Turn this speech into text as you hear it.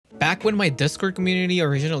Back when my Discord community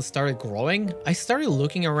originally started growing, I started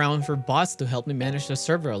looking around for bots to help me manage the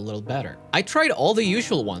server a little better. I tried all the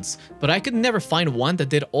usual ones, but I could never find one that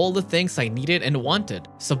did all the things I needed and wanted.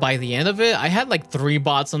 So by the end of it, I had like 3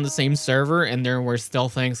 bots on the same server, and there were still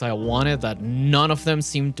things I wanted that none of them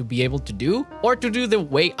seemed to be able to do, or to do the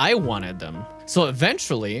way I wanted them. So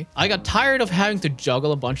eventually, I got tired of having to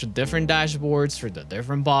juggle a bunch of different dashboards for the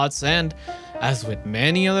different bots, and as with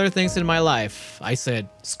many other things in my life, I said,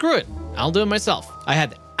 screw it, I'll do it myself. I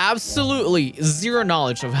had absolutely zero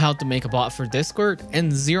knowledge of how to make a bot for Discord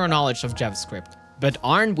and zero knowledge of JavaScript. But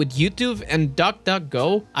armed with YouTube and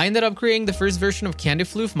DuckDuckGo, I ended up creating the first version of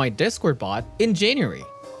CandyFloof, my Discord bot, in January.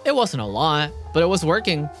 It wasn't a lot, but it was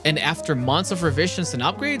working, and after months of revisions and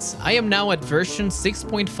upgrades, I am now at version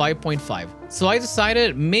 6.5.5. So I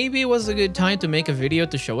decided maybe it was a good time to make a video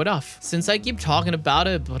to show it off, since I keep talking about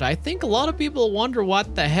it, but I think a lot of people wonder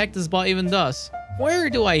what the heck this bot even does. Where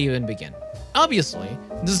do I even begin? Obviously,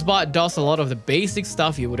 this bot does a lot of the basic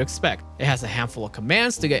stuff you would expect. It has a handful of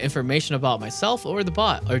commands to get information about myself or the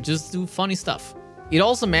bot, or just do funny stuff. It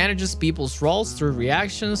also manages people's roles through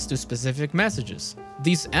reactions to specific messages.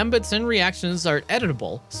 These embeds and reactions are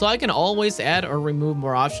editable, so I can always add or remove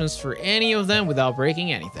more options for any of them without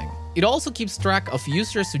breaking anything. It also keeps track of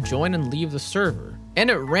users who join and leave the server, and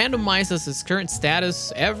it randomizes its current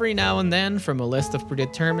status every now and then from a list of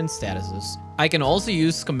predetermined statuses. I can also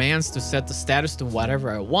use commands to set the status to whatever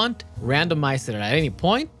I want, randomize it at any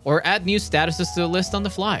point, or add new statuses to the list on the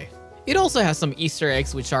fly. It also has some Easter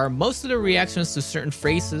eggs, which are most of the reactions to certain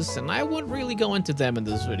phrases, and I won't really go into them in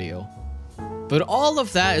this video. But all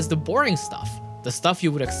of that is the boring stuff, the stuff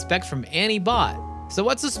you would expect from any bot. So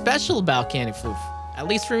what's so special about CandyFloof? At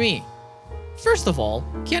least for me. First of all,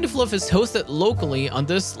 CandyFloof is hosted locally on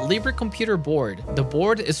this Libre computer board. The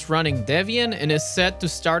board is running Debian and is set to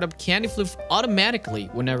start up CandyFloof automatically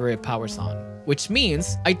whenever it powers on, which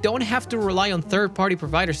means I don't have to rely on third-party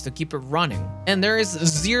providers to keep it running, and there is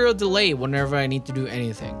zero delay whenever I need to do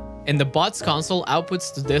anything. And the bot's console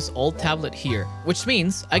outputs to this old tablet here, which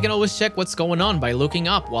means I can always check what's going on by looking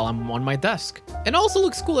up while I'm on my desk. It also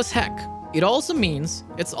looks cool as heck. It also means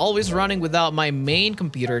it's always running without my main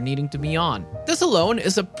computer needing to be on. This alone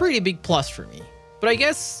is a pretty big plus for me. But I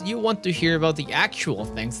guess you want to hear about the actual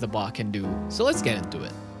things the bot can do, so let's get into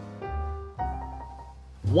it.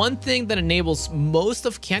 One thing that enables most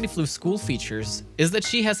of CandyFloof's cool features is that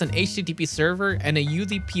she has an HTTP server and a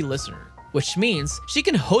UDP listener, which means she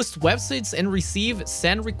can host websites and receive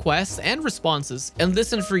send requests and responses and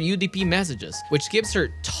listen for UDP messages, which gives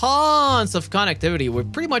her tons of connectivity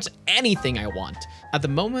with pretty much anything I want. At the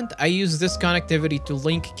moment, I use this connectivity to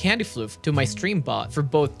link CandyFloof to my stream bot for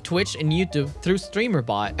both Twitch and YouTube through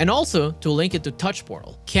StreamerBot, and also to link it to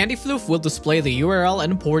TouchPortal. CandyFloof will display the URL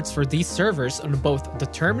and ports for these servers on both the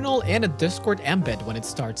terminal and a Discord embed when it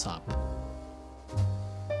starts up.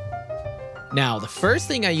 Now, the first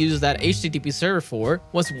thing I used that HTTP server for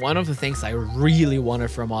was one of the things I really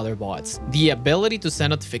wanted from other bots: the ability to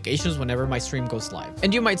send notifications whenever my stream goes live.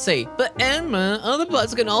 And you might say, but Emma, other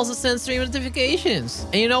bots can also send stream notifications.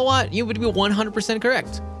 And you know what? You would be 100%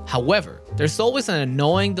 correct. However, there's always an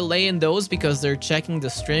annoying delay in those because they're checking the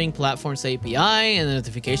streaming platform's API and the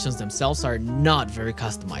notifications themselves are not very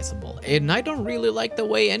customizable. And I don't really like the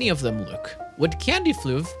way any of them look. With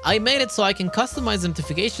CandyFloof, I made it so I can customize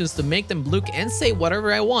notifications to make them look and say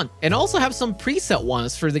whatever I want, and also have some preset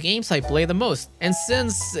ones for the games I play the most. And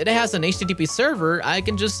since it has an HTTP server, I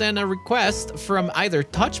can just send a request from either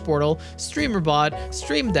TouchPortal, StreamerBot,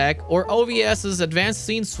 Stream Deck, or OBS's Advanced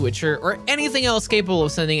Scene Switcher, or anything else capable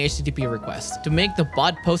of sending HTTP requests to make the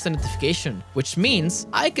bot post a notification, which means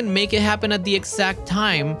I can make it happen at the exact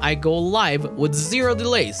time I go live with zero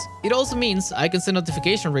delays. It also means I can send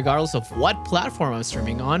notification regardless of what platform I'm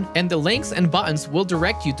streaming on, and the links and buttons will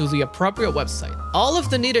direct you to the appropriate website. All of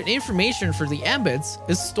the needed information for the embeds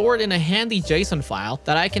is stored in a handy JSON file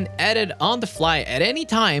that I can edit on the fly at any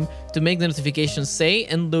time to make the notifications say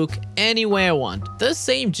and look any way I want. This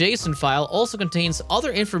same JSON file also contains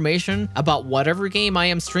other information about whatever game I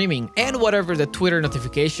am streaming and whatever the Twitter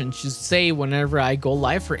notification should say whenever I go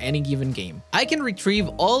live for any given game. I can retrieve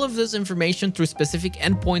all of this information through specific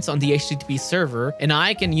endpoints on the HTTP server, and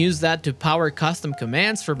I can use that to power custom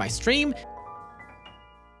commands for my stream,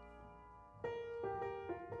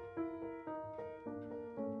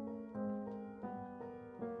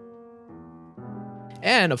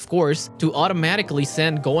 and of course, to automatically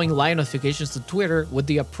send going live notifications to Twitter with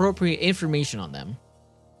the appropriate information on them.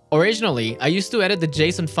 Originally, I used to edit the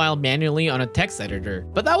JSON file manually on a text editor,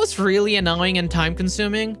 but that was really annoying and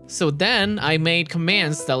time-consuming, so then I made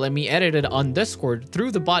commands that let me edit it on Discord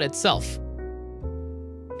through the bot itself.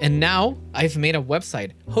 And now, I've made a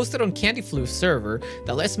website hosted on CandyFluff's server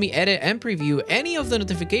that lets me edit and preview any of the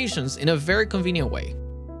notifications in a very convenient way.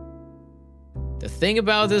 The thing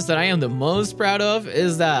about this that I am the most proud of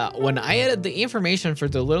is that when I edit the information for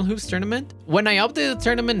the Little Hoops tournament, when I update the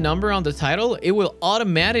tournament number on the title, it will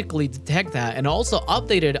automatically detect that and also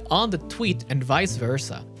update it on the tweet and vice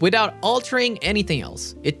versa, without altering anything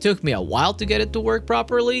else. It took me a while to get it to work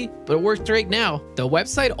properly, but it worked right now. The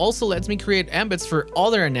website also lets me create embeds for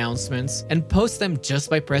other announcements and post them just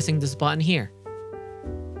by pressing this button here.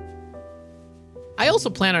 I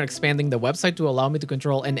also plan on expanding the website to allow me to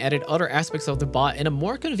control and edit other aspects of the bot in a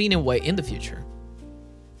more convenient way in the future.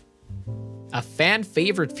 A fan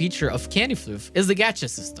favorite feature of CandyFluff is the GACHA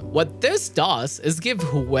system. What this does is give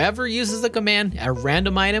whoever uses the command a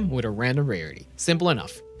random item with a random rarity. Simple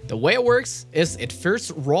enough. The way it works is it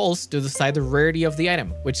first rolls to decide the rarity of the item,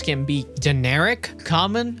 which can be generic,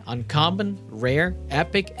 common, uncommon, rare,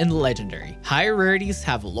 epic, and legendary. Higher rarities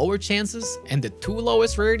have lower chances, and the two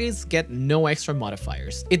lowest rarities get no extra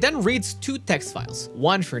modifiers. It then reads two text files,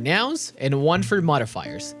 one for nouns and one for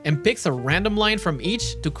modifiers, and picks a random line from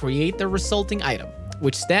each to create the resulting item,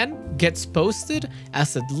 which then gets posted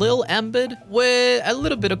as a little embed with a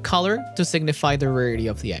little bit of color to signify the rarity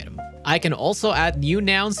of the item. I can also add new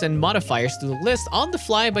nouns and modifiers to the list on the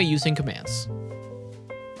fly by using commands.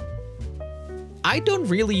 I don't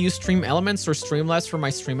really use Stream Elements or Streamlabs for my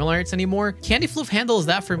stream alerts anymore. CandyFluff handles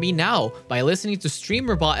that for me now by listening to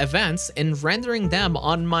StreamerBot events and rendering them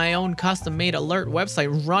on my own custom-made alert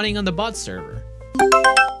website running on the bot server.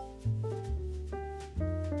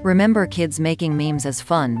 Remember, kids, making memes is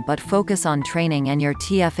fun, but focus on training and your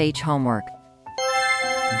TFH homework.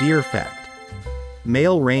 Dear fact.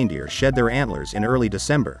 Male reindeer shed their antlers in early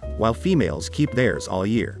December, while females keep theirs all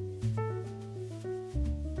year.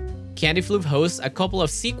 CandyFluff hosts a couple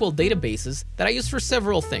of SQL databases that I use for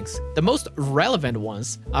several things. The most relevant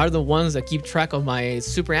ones are the ones that keep track of my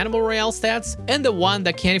Super Animal Royale stats, and the one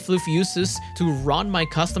that CandyFluff uses to run my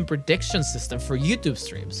custom prediction system for YouTube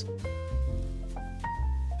streams.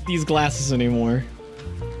 These glasses anymore.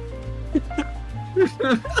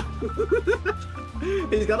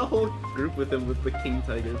 He's got a whole group with him with the King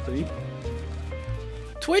Tiger thing.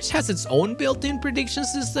 Twitch has its own built-in prediction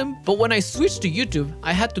system, but when I switched to YouTube,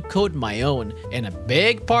 I had to code my own, and a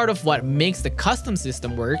big part of what makes the custom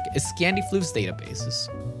system work is CandyFluff's databases.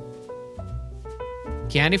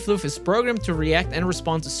 CandyFluff is programmed to react and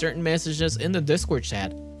respond to certain messages in the Discord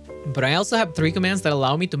chat, but I also have 3 commands that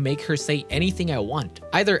allow me to make her say anything I want,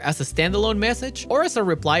 either as a standalone message or as a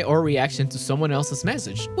reply or reaction to someone else's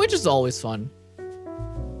message, which is always fun.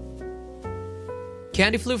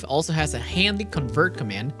 CandyFluff also has a handy convert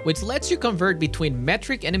command, which lets you convert between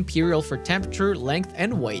metric and imperial for temperature, length,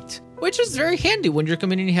 and weight, which is very handy when your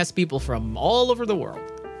community has people from all over the world.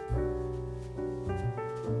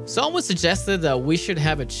 Someone suggested that we should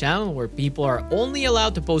have a channel where people are only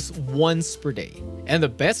allowed to post once per day. And the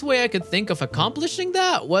best way I could think of accomplishing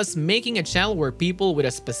that was making a channel where people with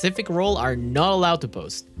a specific role are not allowed to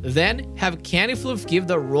post. Then have CandyFluff give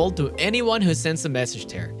the role to anyone who sends a message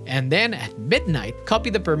there. And then at midnight, copy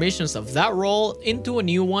the permissions of that role into a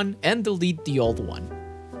new one and delete the old one.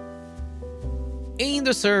 In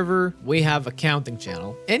the server, we have a counting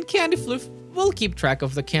channel, and CandyFluff will keep track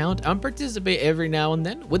of the count and participate every now and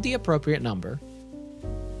then with the appropriate number.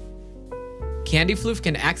 CandyFluff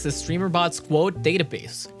can access StreamerBot's quote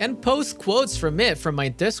database and post quotes from it from my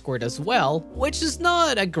Discord as well, which is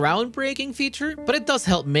not a groundbreaking feature, but it does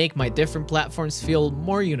help make my different platforms feel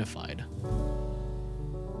more unified.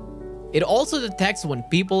 It also detects when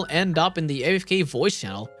people end up in the AFK voice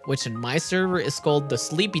channel, which in my server is called the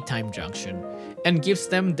Sleepy Time Junction, and gives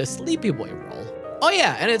them the Sleepy Boy role. Oh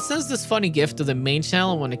yeah, and it sends this funny gift to the main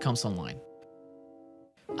channel when it comes online.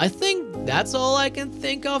 I think that's all I can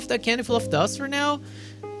think of that CandyFluff does for now.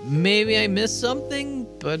 Maybe I missed something,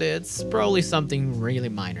 but it's probably something really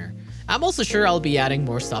minor. I'm also sure I'll be adding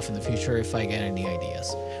more stuff in the future if I get any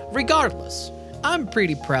ideas. Regardless, I'm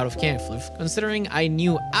pretty proud of CandyFluff, considering I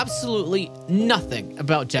knew absolutely nothing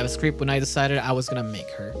about JavaScript when I decided I was gonna make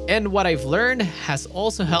her. And what I've learned has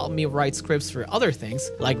also helped me write scripts for other things,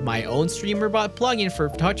 like my own StreamerBot plugin for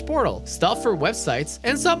Touch Portal, stuff for websites,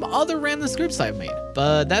 and some other random scripts I've made.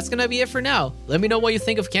 But that's gonna be it for now. Let me know what you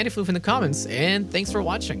think of CandyFluff in the comments, and thanks for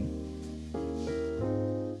watching.